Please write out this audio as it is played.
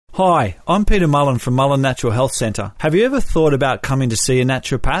Hi, I'm Peter Mullen from Mullen Natural Health Centre. Have you ever thought about coming to see a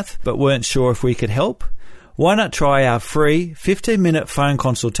naturopath but weren't sure if we could help? Why not try our free 15-minute phone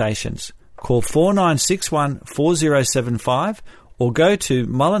consultations? Call 4961 4075 or go to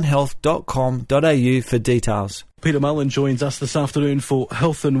mullenhealth.com.au for details. Peter Mullen joins us this afternoon for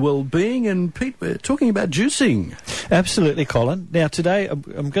Health and Wellbeing, and Pete, we're talking about juicing. Absolutely, Colin. Now today I'm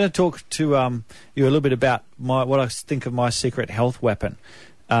going to talk to you a little bit about what I think of my secret health weapon.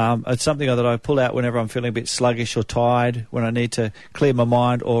 It's something that I pull out whenever I'm feeling a bit sluggish or tired, when I need to clear my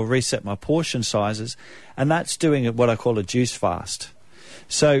mind or reset my portion sizes, and that's doing what I call a juice fast.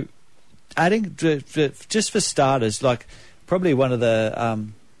 So adding, just for starters, like probably one of the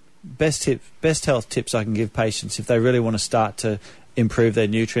best health tips I can give patients if they really want to start to improve their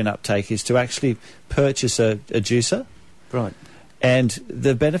nutrient uptake is to actually purchase a juicer. Right. And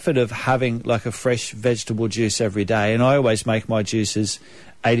the benefit of having like a fresh vegetable juice every day, and I always make my juices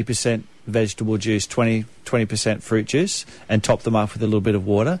 80% vegetable juice, 20% fruit juice, and top them up with a little bit of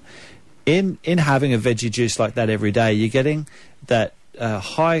water. In having a veggie juice like that every day, you're getting that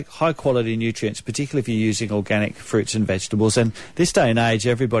high quality nutrients, particularly if you're using organic fruits and vegetables. And this day and age,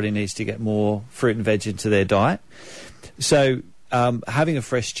 everybody needs to get more fruit and veg into their diet. So having a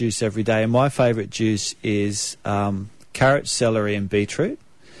fresh juice every day, and my favourite juice is carrot, celery and beetroot.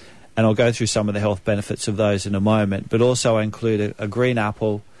 And I'll go through some of the health benefits of those in a moment. But also I include a green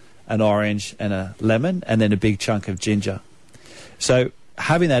apple, an orange and a lemon, and then a big chunk of ginger. So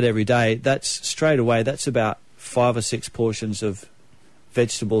having that every day, that's about 5 or 6 portions of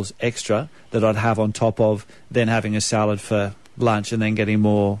vegetables extra that I'd have on top of then having a salad for lunch and then getting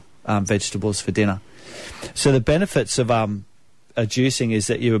more vegetables for dinner. So the benefits of juicing is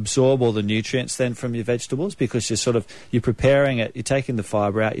that you absorb all the nutrients then from your vegetables, because you're preparing it, you're taking the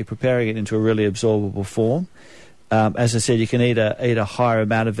fibre out, you're preparing it into a really absorbable form. As I said, you can eat a higher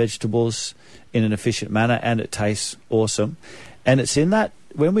amount of vegetables in an efficient manner, and it tastes awesome. And it's in that,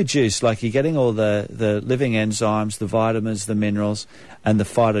 when we juice, like you're getting all the living enzymes, the vitamins, the minerals, and the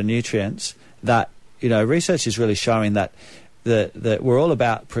phytonutrients that, research is really showing that we're all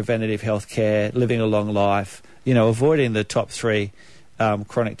about preventative health care, living a long life, avoiding the top 3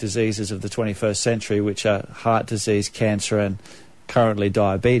 chronic diseases of the 21st century, which are heart disease, cancer, and currently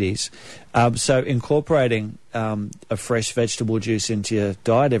diabetes. So incorporating a fresh vegetable juice into your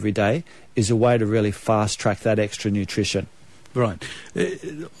diet every day is a way to really fast-track that extra nutrition. Right.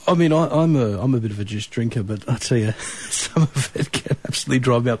 I mean, I'm a bit of a juice drinker, but I tell you, some of it can absolutely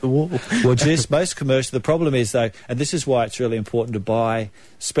drive me up the wall. Well, juice, most commercial. The problem is though, and this is why it's really important to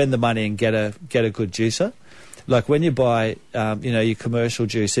spend the money and get a good juicer. Like when you buy, your commercial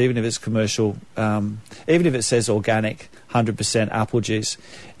juice, even if it's commercial, even if it says organic, 100% apple juice,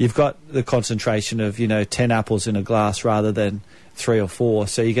 you've got the concentration of 10 apples in a glass rather than 3 or 4,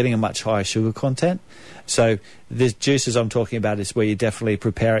 so you're getting a much higher sugar content. So the juices I'm talking about is where you definitely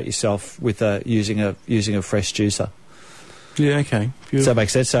prepare it yourself with using a fresh juicer. Yeah, okay. Beautiful. Does that make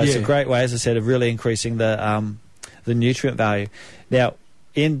sense? So It's a great way, as I said, of really increasing the nutrient value. Now,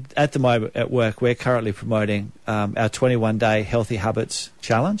 at the moment at work, we're currently promoting our 21-day Healthy Habits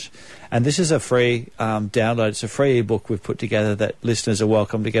Challenge, and this is a free download. It's a free ebook we've put together that listeners are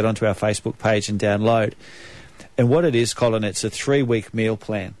welcome to get onto our Facebook page and download. And what it is, Colin, it's a 3-week meal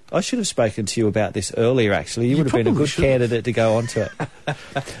plan. I should have spoken to you about this earlier, actually. You would have been a good candidate to go onto it.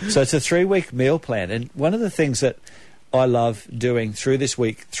 So it's a 3-week meal plan. And one of the things that I love doing through this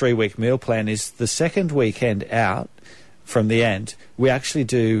 3-week meal plan is the second weekend out from the end, we actually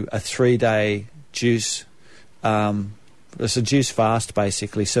do a 3-day juice. It's a juice fast,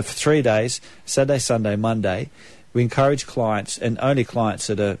 basically. So for 3 days, Saturday, Sunday, Monday, we encourage clients, and only clients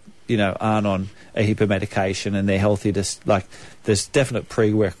that are aren't on a heap of medication and they're healthy, there's definite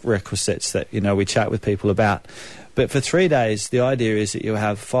prerequisites that we chat with people about. But for 3 days, the idea is that you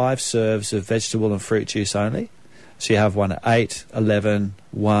have 5 serves of vegetable and fruit juice only. So you have one at 8, 11,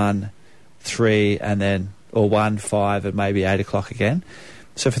 1, 3, and then, or 1, 5, and maybe 8 o'clock again.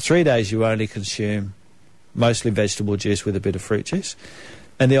 So for 3 days, you only consume mostly vegetable juice with a bit of fruit juice.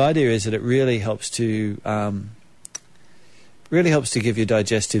 And the idea is that it really helps to give your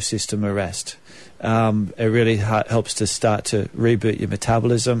digestive system a rest. It really helps to start to reboot your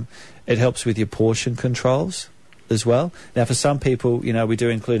metabolism. It helps with your portion controls as well. Now, for some people, we do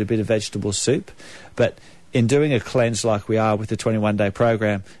include a bit of vegetable soup, but in doing a cleanse like we are with the 21-day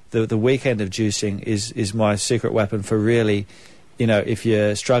program, the weekend of juicing is my secret weapon for really, if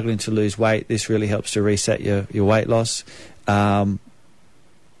you're struggling to lose weight, this really helps to reset your weight loss. A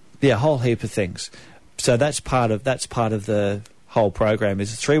whole heap of things. So that's part of the whole program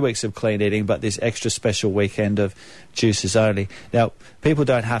is 3 weeks of clean eating, but this extra special weekend of juices only. Now, people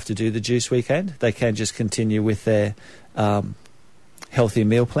don't have to do the juice weekend. They can just continue with their healthy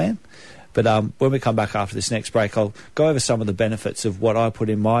meal plan. But when we come back after this next break, I'll go over some of the benefits of what I put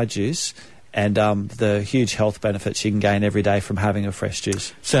in my juice and the huge health benefits you can gain every day from having a fresh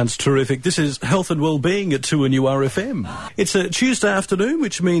juice. Sounds terrific. This is Health and Wellbeing at 2NURFM. It's a Tuesday afternoon,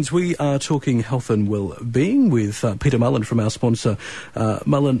 which means we are talking health and wellbeing with Peter Mullen from our sponsor,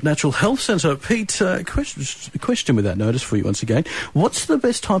 Mullen Natural Health Centre. Pete, question without notice for you once again. What's the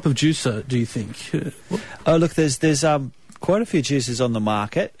best type of juicer, do you think? Oh, look, there's quite a few juices on the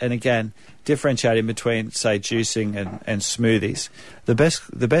market, and again, differentiating between, say, juicing and smoothies. The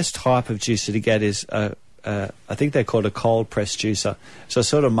best type of juicer to get is I think they're called a cold press juicer. So it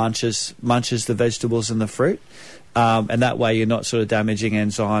sort of munches the vegetables and the fruit, and that way you're not sort of damaging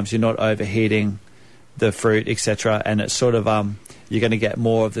enzymes, you're not overheating the fruit, etc. And it's sort of you're going to get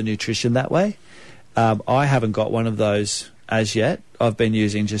more of the nutrition that way. I haven't got one of those as yet. I've been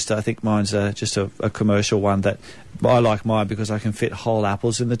using I think mine's just a commercial one that I like mine because I can fit whole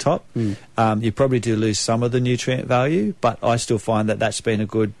apples in the top. You probably do lose some of the nutrient value, but I still find that that's been a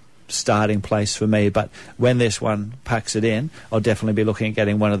good starting place for me. But when this one packs it in, I'll definitely be looking at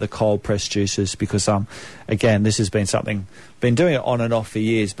getting one of the cold press juices because again, this has been something, been doing it on and off for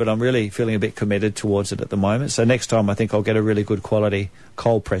years, but I'm really feeling a bit committed towards it at the moment. So next time I think I'll get a really good quality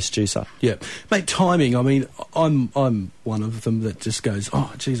cold press juicer. Yeah, mate, timing, I mean, I'm one of them that just goes,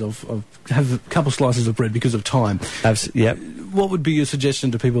 oh geez, I've have a couple slices of bread because of time. Yep. What would be your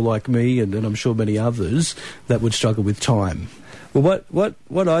suggestion to people like me and I'm sure many others that would struggle with time? Well,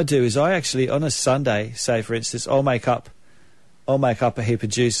 what I do is I actually, on a Sunday, say for instance, I'll make up a heap of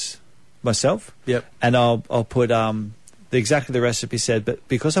juice myself. Yep. And I'll put exactly the recipe said, but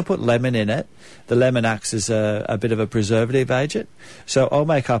because I put lemon in it, the lemon acts as a bit of a preservative agent. So I'll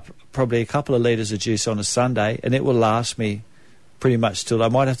make up probably a couple of litres of juice on a Sunday, and it will last me pretty much till I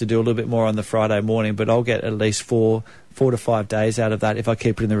might have to do a little bit more on the Friday morning, but I'll get at least 4 to 5 days out of that if I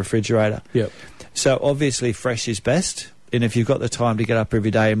keep it in the refrigerator. Yep. So obviously fresh is best. And if you've got the time to get up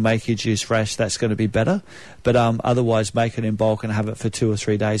every day and make your juice fresh, that's going to be better. But otherwise, make it in bulk and have it for 2 or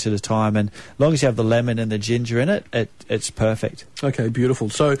 3 days at a time. And as long as you have the lemon and the ginger in it, it's perfect. Okay, beautiful.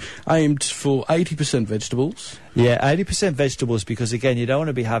 So aimed for 80% vegetables? Yeah, 80% vegetables because, again, you don't want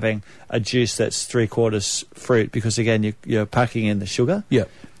to be having a juice that's 3/4 fruit because, again, you're packing in the sugar. Yeah.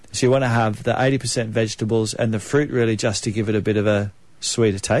 So you want to have the 80% vegetables and the fruit really just to give it a bit of a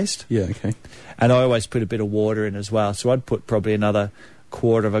sweeter taste. Yeah, okay. And I always put a bit of water in as well. So I'd put probably another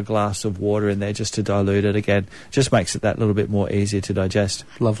 1/4 of a glass of water in there just to dilute it again. Just makes it that little bit more easier to digest.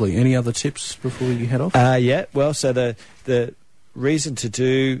 Lovely. Any other tips before you head off? Yeah, well, so the reason to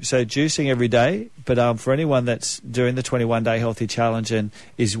do, so juicing every day, but for anyone that's doing the 21-day healthy challenge and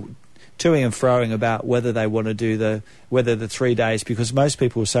is toing and froing about whether they want to do the 3 days, because most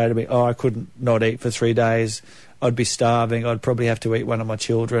people will say to me, oh, I couldn't not eat for 3 days. I'd be starving. I'd probably have to eat one of my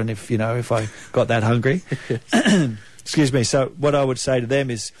children if I got that hungry. Excuse me. So what I would say to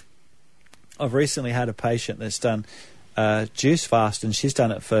them is I've recently had a patient that's done juice fast, and she's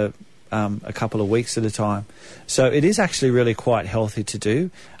done it for a couple of weeks at a time. So it is actually really quite healthy to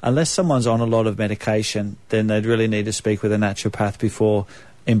do. Unless someone's on a lot of medication, then they'd really need to speak with a naturopath before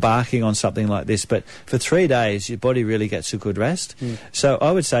embarking on something like this. But for 3 days, your body really gets a good rest. So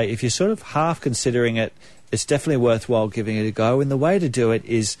I would say if you're sort of half considering it, it's definitely worthwhile giving it a go. And the way to do it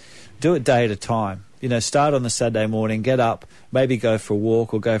is do it day at a time. Start on the Saturday morning, get up, maybe go for a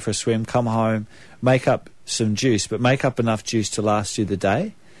walk or go for a swim, come home, make up some juice, but make up enough juice to last you the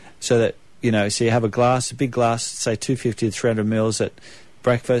day so that, so you have a big glass, say 250 to 300 mils at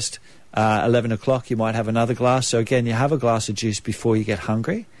breakfast. 11 o'clock, you might have another glass. So again, you have a glass of juice before you get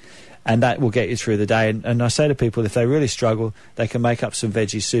hungry, and that will get you through the day. And I say to people, if they really struggle, they can make up some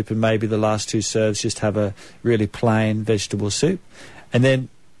veggie soup, and maybe the last 2 serves just have a really plain vegetable soup, and then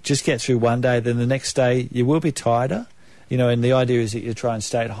just get through one day. Then the next day you will be tighter, and the idea is that you try and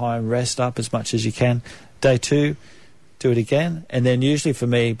stay at home, rest up as much as you can. Day 2, do it again, and then usually for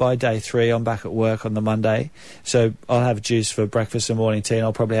me, by day 3, I'm back at work on the Monday, so I'll have juice for breakfast and morning tea, and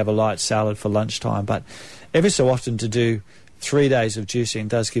I'll probably have a light salad for lunchtime. But every so often to do 3 days of juicing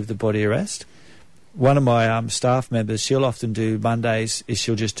does give the body a rest. One of my staff members, she'll often do Mondays,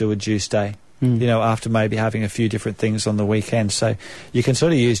 she'll just do a juice day, after maybe having a few different things on the weekend. So you can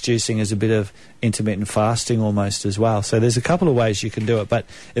sort of use juicing as a bit of intermittent fasting almost as well. So there's a couple of ways you can do it, but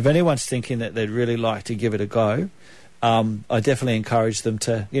if anyone's thinking that they'd really like to give it a go, I definitely encourage them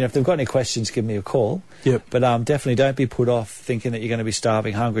to, if they've got any questions, give me a call. Yep. But definitely don't be put off thinking that you're going to be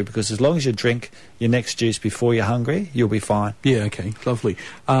starving hungry, because as long as you drink your next juice before you're hungry, you'll be fine. Yeah, okay, lovely.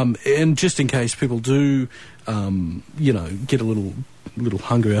 And just in case people do, get a little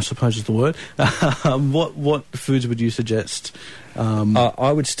hungry, I suppose is the word, what foods would you suggest?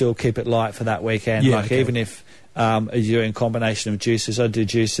 I would still keep it light for that weekend. Yeah, okay. Even if you're doing a combination of juices, I'd do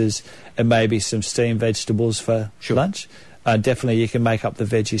juices and maybe some steamed vegetables for lunch. Definitely you can make up the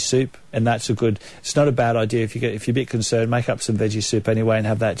veggie soup, and that's it's not a bad idea if you're a bit concerned, make up some veggie soup anyway and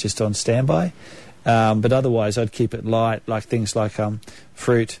have that just on standby. But otherwise I'd keep it light, like things like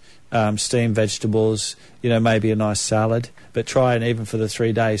fruit, steamed vegetables, maybe a nice salad. But even for the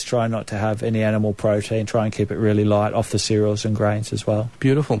 3 days, try not to have any animal protein. Try and keep it really light, off the cereals and grains as well.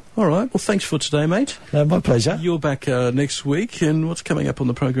 Beautiful. All right. Well, thanks for today, mate. My pleasure. You're back next week, and what's coming up on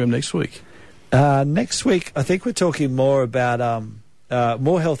the program next week? Next week, I think we're talking more about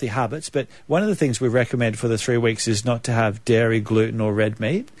more healthy habits, but one of the things we recommend for the 3 weeks is not to have dairy, gluten or red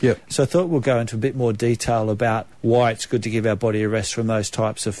meat. Yep. So I thought we'll go into a bit more detail about why it's good to give our body a rest from those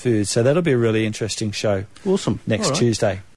types of foods. So that'll be a really interesting show. Awesome. Next Tuesday.